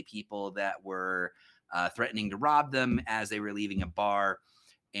and the people that were threatening to rob them as they were leaving a bar.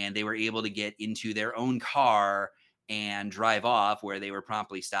 And they were able to get into their own car and drive off, where they were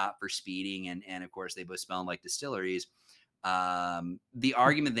promptly stopped for speeding. And of course, they both smelled like distilleries. The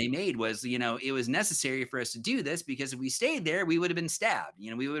argument they made was, it was necessary for us to do this because if we stayed there, we would have been stabbed.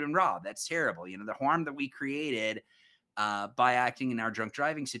 We would have been robbed. That's terrible. The harm that we created by acting in our drunk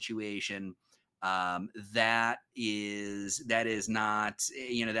driving situation, that is not,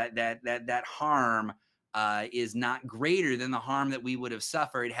 that harm is not greater than the harm that we would have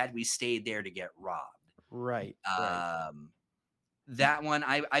suffered had we stayed there to get robbed. Right, right. Um, that one,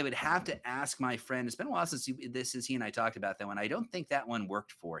 I would have to ask my friend. It's been a while since he and I talked about that one. I don't think that one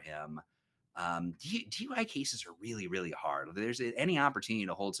worked for him. DUI cases are really, really hard. If there's any opportunity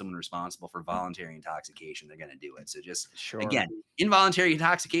to hold someone responsible for voluntary intoxication, they're going to do it. So just, Sure. again, involuntary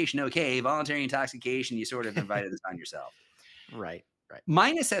intoxication, okay. Voluntary intoxication, you sort of invited this on yourself. Right, right.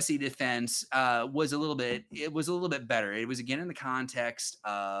 My necessity defense was a little bit better. It was again in the context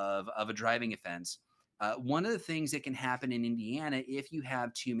of a driving offense. One of the things that can happen in Indiana if you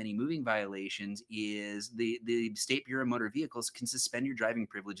have too many moving violations is the State Bureau of Motor Vehicles can suspend your driving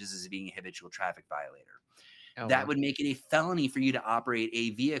privileges as being a habitual traffic violator. Oh, That wow. would make it a felony for you to operate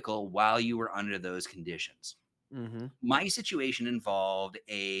a vehicle while you were under those conditions. Mhm. My situation involved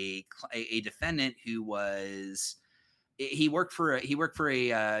a defendant who was he worked for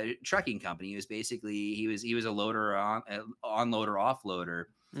a trucking company. He was a loader, onloader, offloader.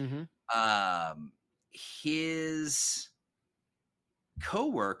 Mhm. His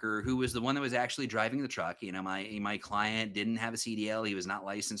coworker, who was the one that was actually driving the truck, my client didn't have a CDL. He was not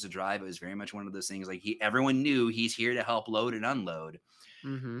licensed to drive. It was very much one of those things like everyone knew he's here to help load and unload.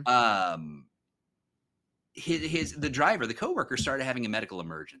 Mhm. Um, the driver, the coworker, started having a medical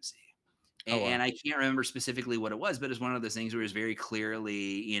emergency. Oh, And wow. I can't remember specifically what it was, but it's one of those things where it's very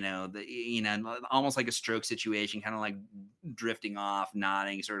clearly, almost like a stroke situation, kind of like drifting off,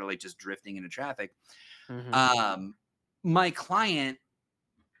 nodding, sort of like just drifting into traffic. Mhm. Um, my client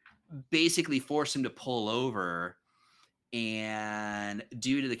basically forced him to pull over, and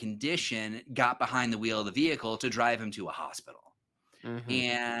due to the condition, got behind the wheel of the vehicle to drive him to a hospital. Mhm.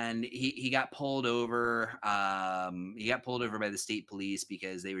 And he got pulled over. He got pulled over by the state police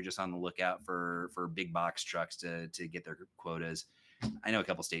because they were just on the lookout for big box trucks to get their quotas. I know a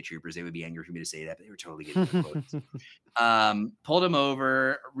couple state troopers, they would be angry for me to say that, but they were totally getting their quotes. Pulled him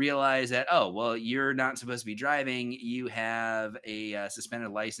over, realized that, oh, well, you're not supposed to be driving. You have a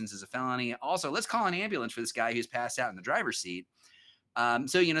suspended license as a felony. Also, let's call an ambulance for this guy who's passed out in the driver's seat.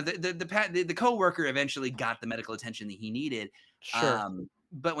 So, you know, the coworker eventually got the medical attention that he needed. Sure.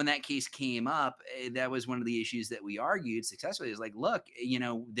 But when that case came up, that was one of the issues that we argued successfully. Is like, look, you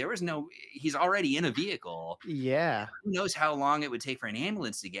know, he's already in a vehicle. Yeah. Who knows how long it would take for an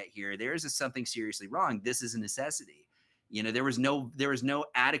ambulance to get here? There's something seriously wrong. This is a necessity. You know, there was no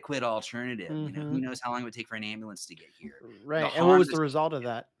adequate alternative. You know, who knows how long it would take for an ambulance to get here? Right. And what was the result of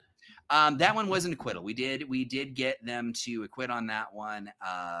that? That one was an acquittal. We did get them to acquit on that one.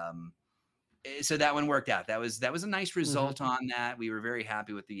 So that one worked out. That was a nice result on that. We were very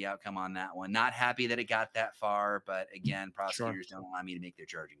happy with the outcome on that one. Not happy that it got that far, but again, prosecutors don't allow me to make their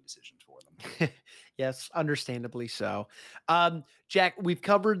charging decisions for them. Yes, understandably so. Jack, we've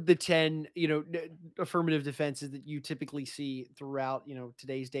covered the 10, affirmative defenses that you typically see throughout,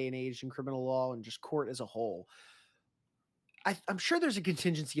 today's day and age in criminal law and just court as a whole. I'm sure there's a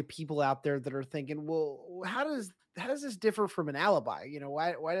contingency of people out there that are thinking, well, how does this differ from an alibi?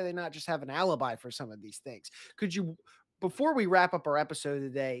 Why do they not just have an alibi for some of these things? Could you, before we wrap up our episode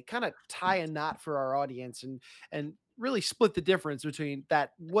today, kind of tie a knot for our audience and really split the difference between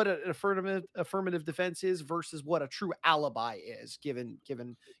that, what an affirmative defense is versus what a true alibi is given,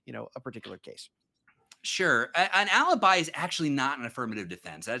 a particular case? Sure. An alibi is actually not an affirmative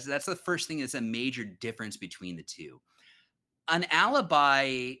defense. That's the first thing that's a major difference between the two. An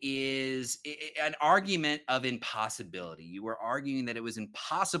alibi is an argument of impossibility. You were arguing that it was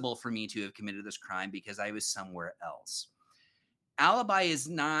impossible for me to have committed this crime because I was somewhere else. Alibi is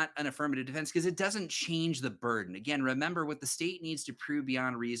not an affirmative defense because it doesn't change the burden. Again, remember what the state needs to prove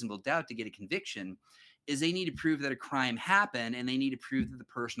beyond a reasonable doubt to get a conviction is they need to prove that a crime happened and they need to prove that the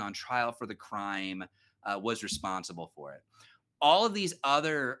person on trial for the crime was responsible for it. All of the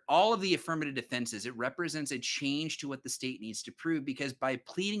affirmative defenses, it represents a change to what the state needs to prove, because by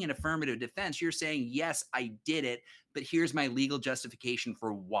pleading an affirmative defense, you're saying, yes, I did it, but here's my legal justification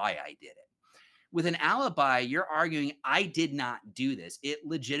for why I did it. With an alibi, you're arguing, I did not do this. It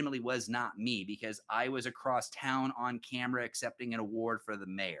legitimately was not me because I was across town on camera accepting an award for the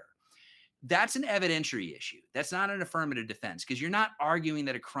mayor. That's an evidentiary issue. That's not an affirmative defense because you're not arguing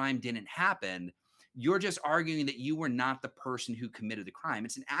that a crime didn't happen. You're just arguing that you were not the person who committed the crime.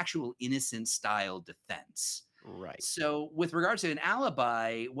 It's an actual innocent style defense. Right. So with regards to an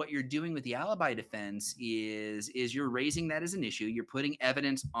alibi, what you're doing with the alibi defense is you're raising that as an issue. You're putting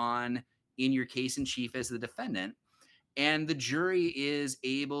evidence on in your case in chief as the defendant, and the jury is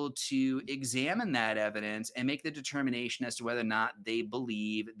able to examine that evidence and make the determination as to whether or not they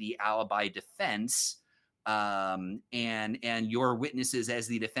believe the alibi defense and your witnesses as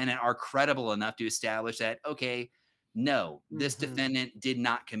the defendant are credible enough to establish that, okay, no, this defendant did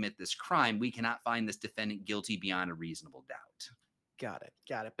not commit this crime. We cannot find this defendant guilty beyond a reasonable doubt. Got it.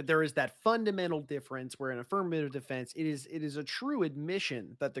 But there is that fundamental difference where in affirmative defense, it is a true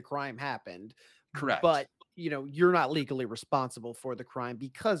admission that the crime happened. Correct. But, you're not legally responsible for the crime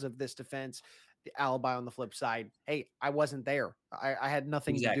because of this defense. The alibi on the flip side, hey, I wasn't there. I had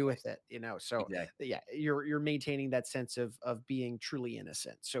nothing to do with it, So yeah, you're maintaining that sense of being truly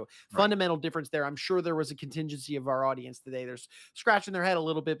innocent. So fundamental difference there. I'm sure there was a contingency of our audience today. There's scratching their head a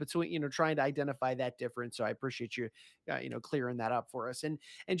little bit between, trying to identify that difference. So I appreciate you, clearing that up for us. And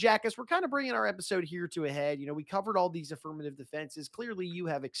Jack, as we're kind of bringing our episode here to a head, we covered all these affirmative defenses. Clearly you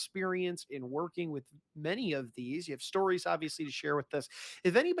have experience in working with many of these. You have stories obviously to share with us.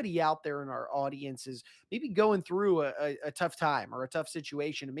 If anybody out there in our audience is maybe going through a tough time or a tough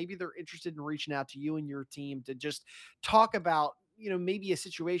situation, and maybe they're interested in reaching out to you and your team to just talk about, maybe a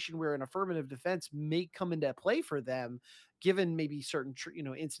situation where an affirmative defense may come into play for them, given maybe certain,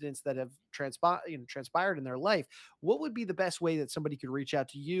 incidents that have transpired in their life, what would be the best way that somebody could reach out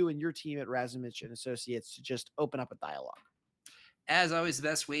to you and your team at Razumich and Associates to just open up a dialogue? As always, the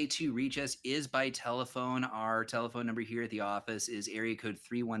best way to reach us is by telephone. Our telephone number here at the office is area code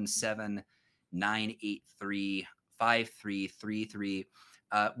 317-983-5333.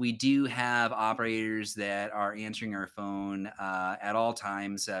 We do have operators that are answering our phone at all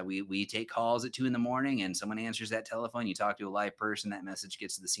times. We take calls at 2 a.m. and someone answers that telephone. You talk to a live person, that message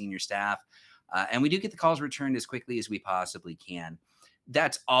gets to the senior staff. And we do get the calls returned as quickly as we possibly can.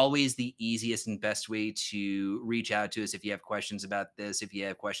 That's always the easiest and best way to reach out to us if you have questions about this, if you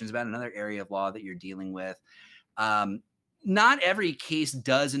have questions about another area of law that you're dealing with. Not every case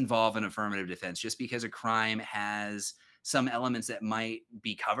does involve an affirmative defense. Just because a crime has some elements that might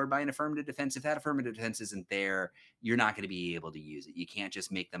be covered by an affirmative defense. If that affirmative defense isn't there, you're not going to be able to use it. You can't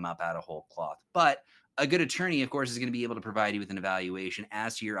just make them up out of whole cloth. But a good attorney, of course, is going to be able to provide you with an evaluation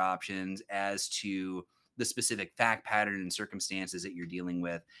as to your options, as to the specific fact pattern and circumstances that you're dealing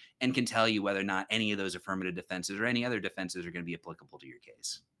with, and can tell you whether or not any of those affirmative defenses or any other defenses are going to be applicable to your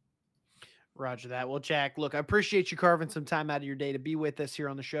case. Roger that. Well, Jack, look, I appreciate you carving some time out of your day to be with us here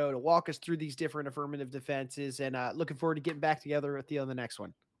on the show to walk us through these different affirmative defenses, and looking forward to getting back together with you on the next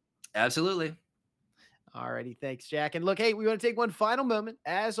one. Absolutely. Alrighty, thanks, Jack. And look, hey, we want to take one final moment,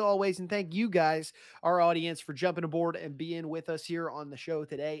 as always, and thank you guys, our audience, for jumping aboard and being with us here on the show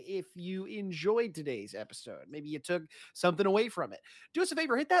today. If you enjoyed today's episode, maybe you took something away from it, do us a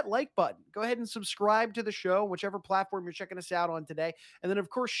favor, hit that like button. Go ahead and subscribe to the show, whichever platform you're checking us out on today. And then, of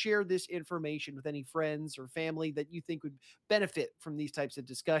course, share this information with any friends or family that you think would benefit from these types of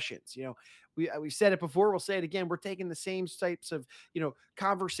discussions. You know, we've said it before, we'll say it again. We're taking the same types of,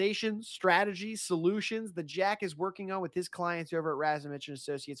 conversations, strategies, solutions that Jack is working on with his clients over at Razumich and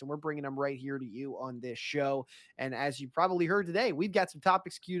Associates, and we're bringing them right here to you on this show. And as you probably heard today, we've got some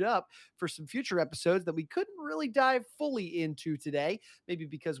topics queued up for some future episodes that we couldn't really dive fully into today, maybe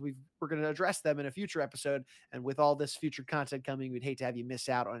because we're going to address them in a future episode. And with all this future content coming, we'd hate to have you miss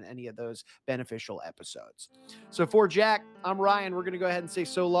out on any of those beneficial episodes. So for Jack, I'm Ryan. We're going to go ahead and say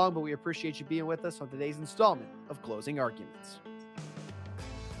so long, but we appreciate you being with us on today's installment of Closing Arguments.